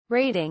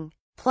Rating,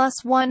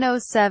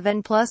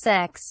 +107 plus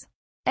X.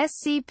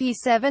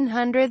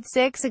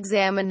 SCP-706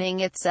 examining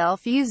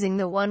itself using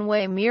the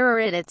one-way mirror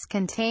in its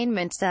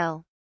containment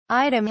cell.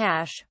 Item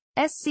hash,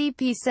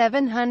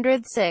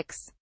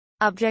 SCP-706.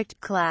 Object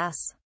Class,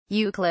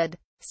 Euclid.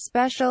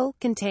 Special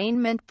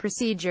Containment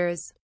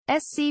Procedures.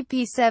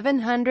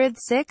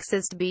 SCP-706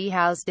 is to be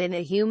housed in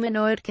a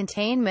humanoid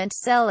containment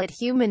cell at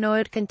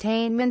Humanoid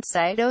Containment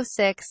Site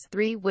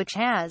 063, which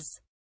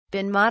has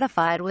been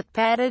modified with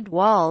padded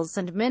walls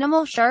and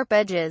minimal sharp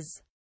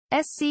edges.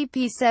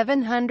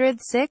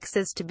 SCP-706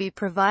 is to be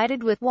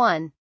provided with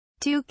 1-2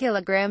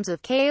 kilograms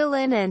of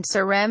kaolin and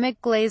ceramic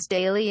glaze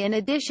daily in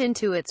addition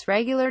to its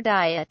regular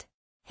diet.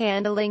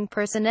 Handling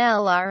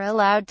personnel are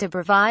allowed to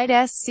provide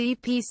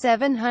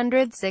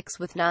SCP-706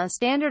 with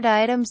non-standard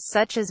items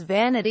such as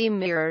vanity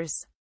mirrors.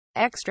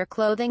 Extra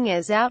clothing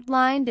is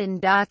outlined in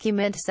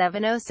Document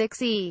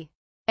 706-E.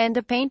 And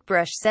a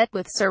paintbrush set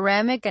with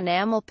ceramic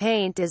enamel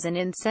paint is an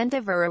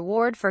incentive or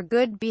reward for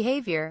good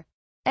behavior.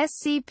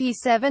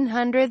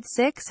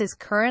 SCP-706 is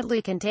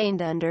currently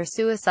contained under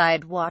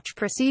Suicide Watch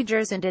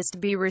procedures and is to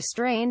be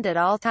restrained at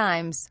all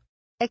times,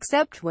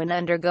 except when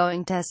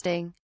undergoing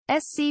testing.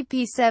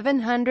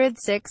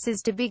 SCP-706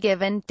 is to be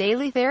given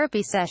daily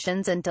therapy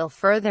sessions until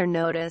further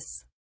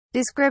notice.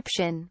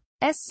 Description: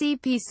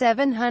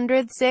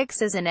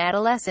 SCP-706 is an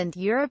adolescent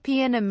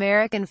European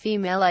American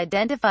female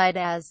identified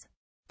as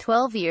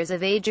 12 years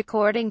of age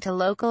according to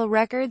local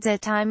records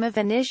at time of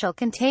initial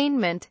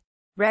containment.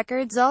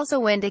 Records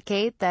also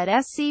indicate that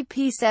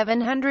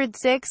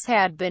SCP-706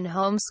 had been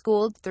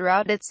homeschooled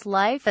throughout its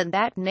life and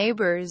that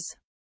neighbors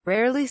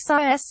rarely saw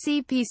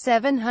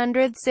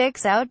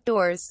SCP-706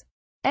 outdoors.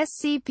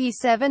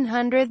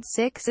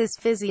 SCP-706 is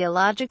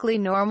physiologically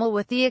normal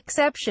with the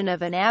exception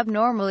of an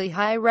abnormally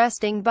high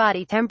resting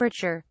body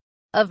temperature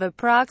of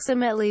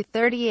approximately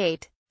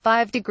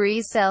 38.5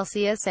 degrees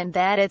Celsius and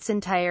that its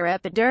entire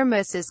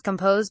epidermis is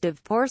composed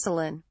of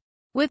porcelain,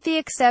 with the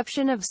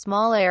exception of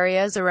small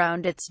areas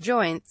around its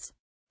joints.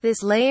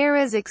 This layer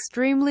is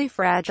extremely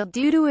fragile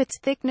due to its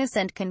thickness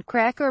and can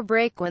crack or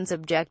break when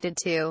subjected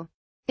to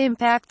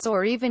impacts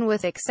or even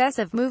with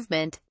excessive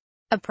movement,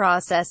 a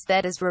process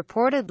that is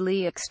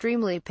reportedly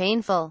extremely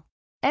painful.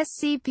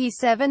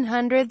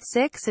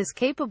 SCP-706 is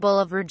capable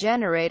of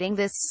regenerating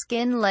this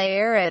skin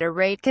layer at a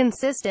rate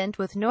consistent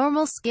with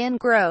normal skin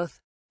growth,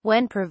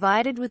 when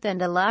provided with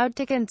and allowed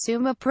to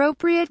consume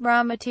appropriate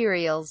raw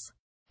materials.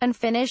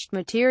 Unfinished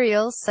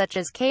materials such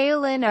as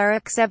kaolin are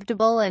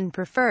acceptable and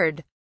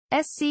preferred.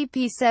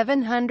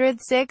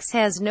 SCP-706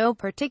 has no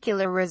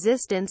particular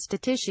resistance to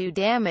tissue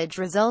damage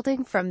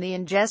resulting from the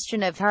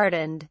ingestion of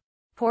hardened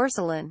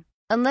porcelain.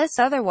 Unless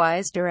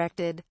otherwise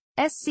directed,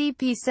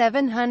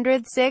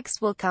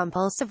 SCP-706 will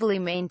compulsively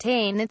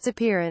maintain its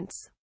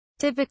appearance,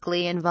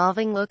 typically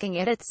involving looking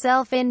at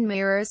itself in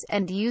mirrors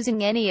and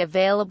using any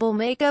available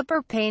makeup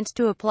or paint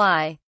to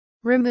apply,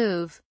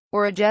 remove,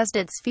 or adjust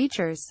its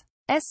features.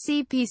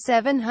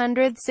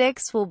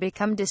 SCP-706 will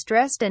become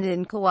distressed and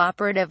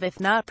uncooperative if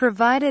not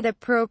provided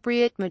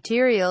appropriate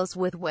materials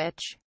with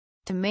which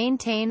to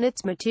maintain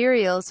its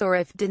materials or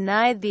if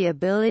denied the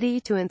ability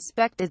to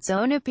inspect its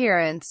own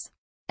appearance.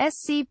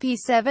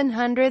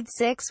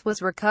 SCP-706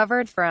 was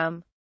recovered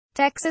from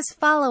Texas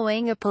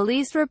following a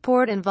police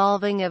report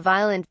involving a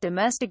violent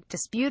domestic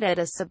dispute at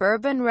a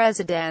suburban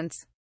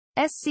residence.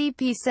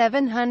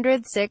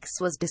 SCP-706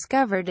 was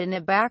discovered in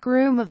a back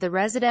room of the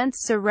residence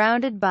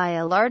surrounded by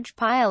a large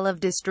pile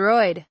of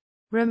destroyed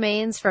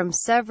remains from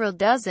several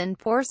dozen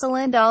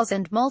porcelain dolls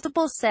and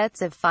multiple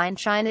sets of fine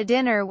china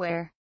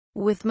dinnerware,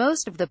 with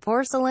most of the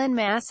porcelain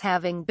mass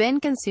having been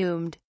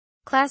consumed.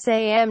 Class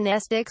A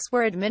amnestics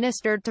were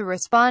administered to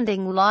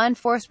responding law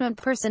enforcement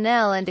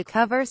personnel and a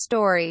cover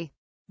story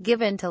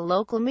given to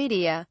local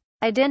media.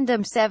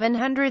 Addendum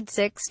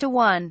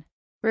 706-1.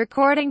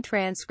 Recording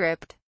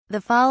transcript. The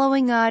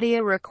following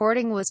audio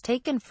recording was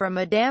taken from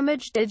a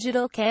damaged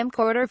digital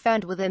camcorder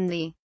found within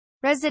the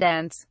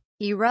residence.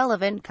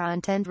 Irrelevant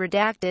content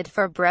redacted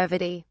for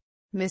brevity.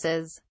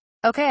 Mrs.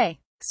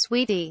 Okay,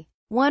 sweetie.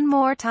 One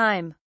more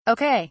time.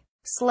 Okay.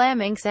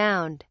 Slamming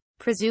sound.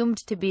 Presumed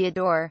to be a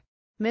door.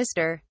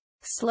 Mr.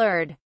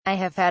 Slurred. I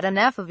have had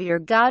enough of your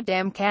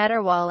goddamn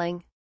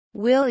caterwauling.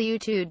 Will you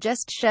two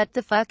just shut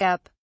the fuck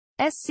up?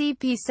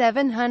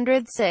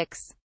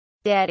 SCP-706.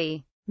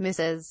 Daddy.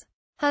 Mrs.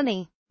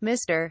 Honey.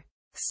 Mr.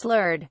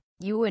 Slurred.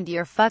 You and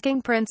your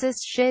fucking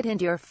princess shit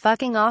and your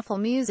fucking awful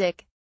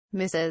music.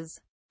 Mrs.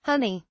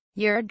 Honey.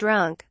 You're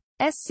drunk.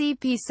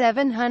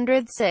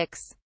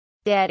 SCP-706.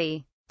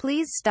 Daddy.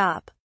 Please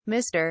stop.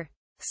 Mr.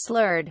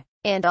 Slurred.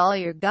 And all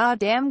your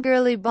goddamn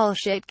girly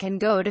bullshit can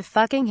go to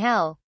fucking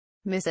hell.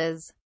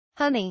 Mrs.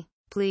 Honey.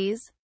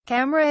 Please.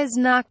 Camera is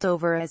knocked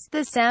over as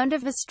the sound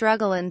of a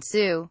struggle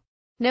ensue.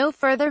 No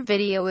further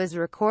video is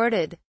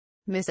recorded.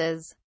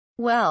 Mrs.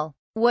 Well,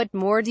 what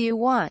more do you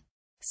want?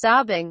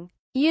 Sobbing.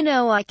 You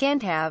know I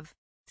can't have.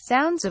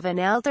 Sounds of an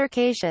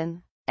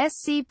altercation.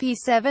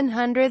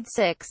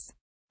 SCP-706.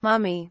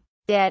 Mommy.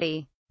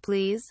 Daddy.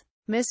 Please.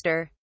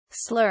 Mr.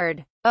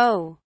 Slurred.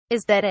 Oh,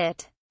 is that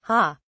it?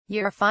 Ha.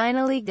 You're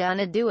finally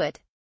gonna do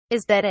it.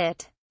 Is that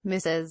it,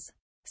 Mrs.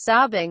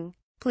 Sobbing.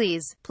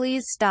 Please,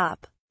 please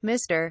stop,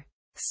 Mr.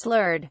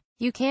 Slurred.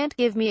 You can't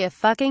give me a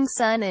fucking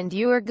son and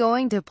you are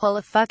going to pull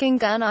a fucking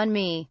gun on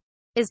me.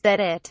 Is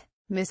that it,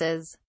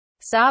 Mrs.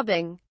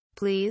 Sobbing.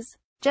 Please,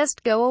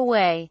 just go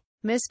away,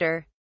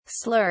 Mr.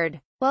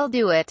 Slurred. Well,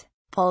 do it.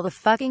 Pull the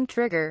fucking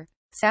trigger.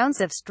 Sounds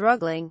of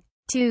struggling.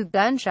 2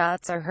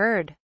 gunshots are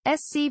heard.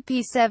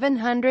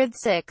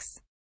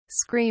 SCP-706.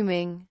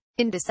 Screaming.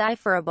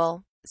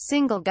 Indecipherable.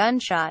 Single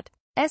gunshot.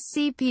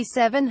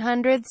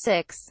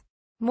 SCP-706.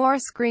 More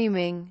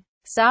screaming.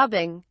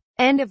 Sobbing.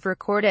 End of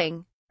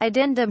recording.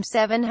 Addendum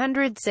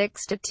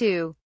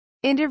 706-2.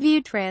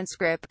 Interview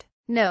transcript.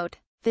 Note: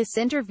 this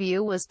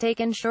interview was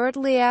taken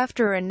shortly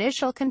after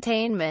initial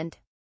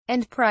containment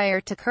and prior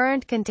to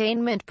current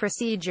containment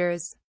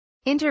procedures.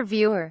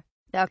 Interviewer: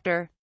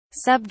 Dr.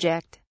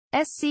 Subject: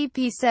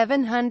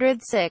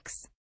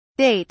 SCP-706.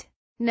 Date.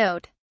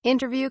 Note: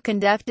 interview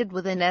conducted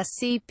within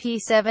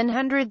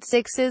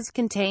SCP-706's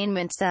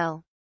containment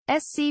cell.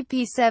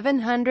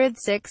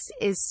 SCP-706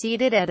 is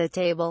seated at a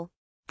table,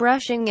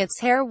 brushing its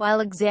hair while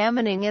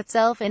examining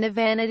itself in a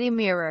vanity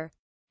mirror.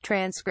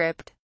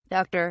 Transcript.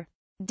 Dr.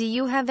 Do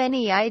you have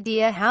any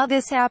idea how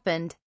this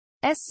happened?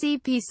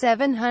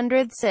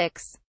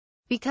 SCP-706.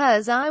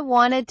 Because I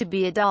wanted to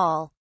be a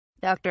doll.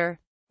 Dr.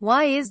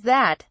 Why is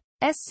that?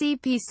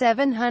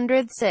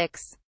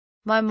 SCP-706.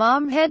 My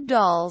mom had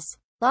dolls.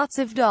 Lots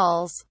of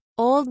dolls.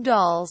 Old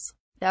dolls.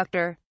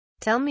 Dr.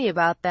 Tell me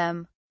about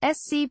them.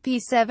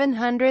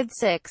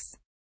 SCP-706.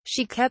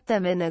 She kept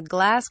them in a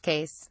glass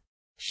case.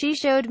 She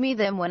showed me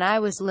them when I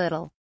was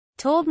little.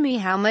 Told me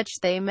how much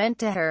they meant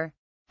to her.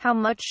 How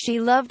much she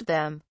loved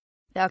them.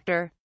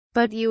 Dr.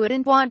 But you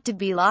wouldn't want to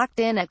be locked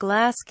in a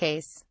glass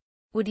case,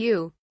 would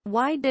you?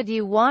 Why did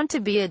you want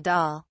to be a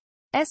doll?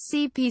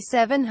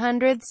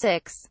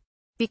 SCP-706.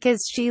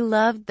 Because she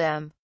loved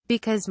them.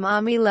 Because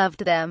mommy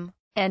loved them.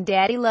 And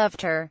daddy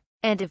loved her.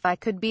 And if I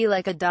could be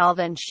like a doll,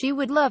 then she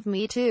would love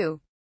me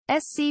too.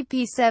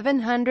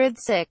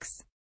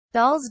 SCP-706.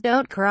 Dolls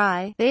don't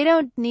cry. They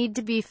don't need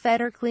to be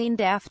fed or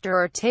cleaned after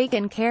or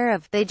taken care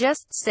of. They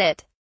just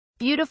sit,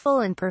 beautiful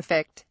and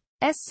perfect.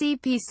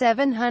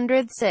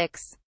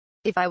 SCP-706.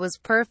 If I was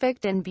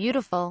perfect and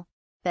beautiful,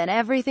 then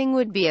everything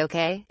would be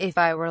okay. If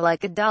I were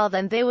like a doll,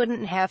 then they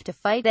wouldn't have to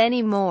fight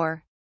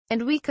anymore.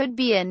 And we could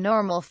be a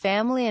normal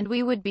family and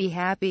we would be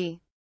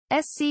happy.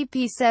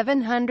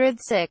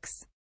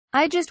 SCP-706.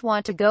 I just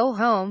want to go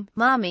home,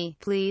 mommy,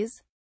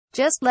 please.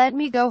 Just let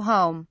me go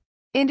home.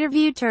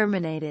 Interview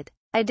terminated.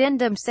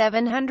 Addendum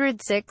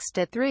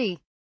 706-3.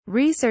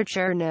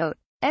 Researcher note: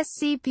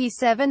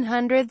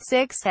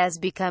 SCP-706 has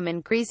become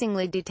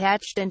increasingly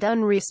detached and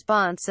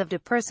unresponsive to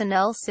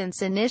personnel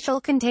since initial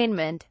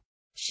containment.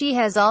 She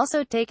has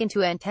also taken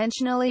to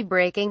intentionally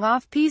breaking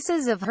off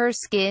pieces of her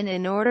skin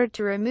in order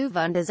to remove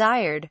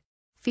undesired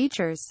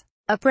features,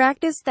 a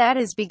practice that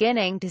is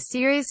beginning to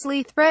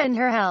seriously threaten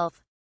her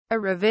health. A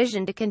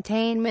revision to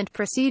containment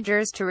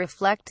procedures to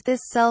reflect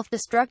this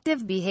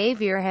self-destructive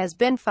behavior has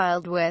been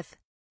filed with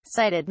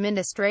Site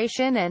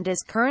Administration and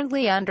is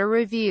currently under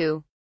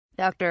review.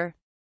 Dr.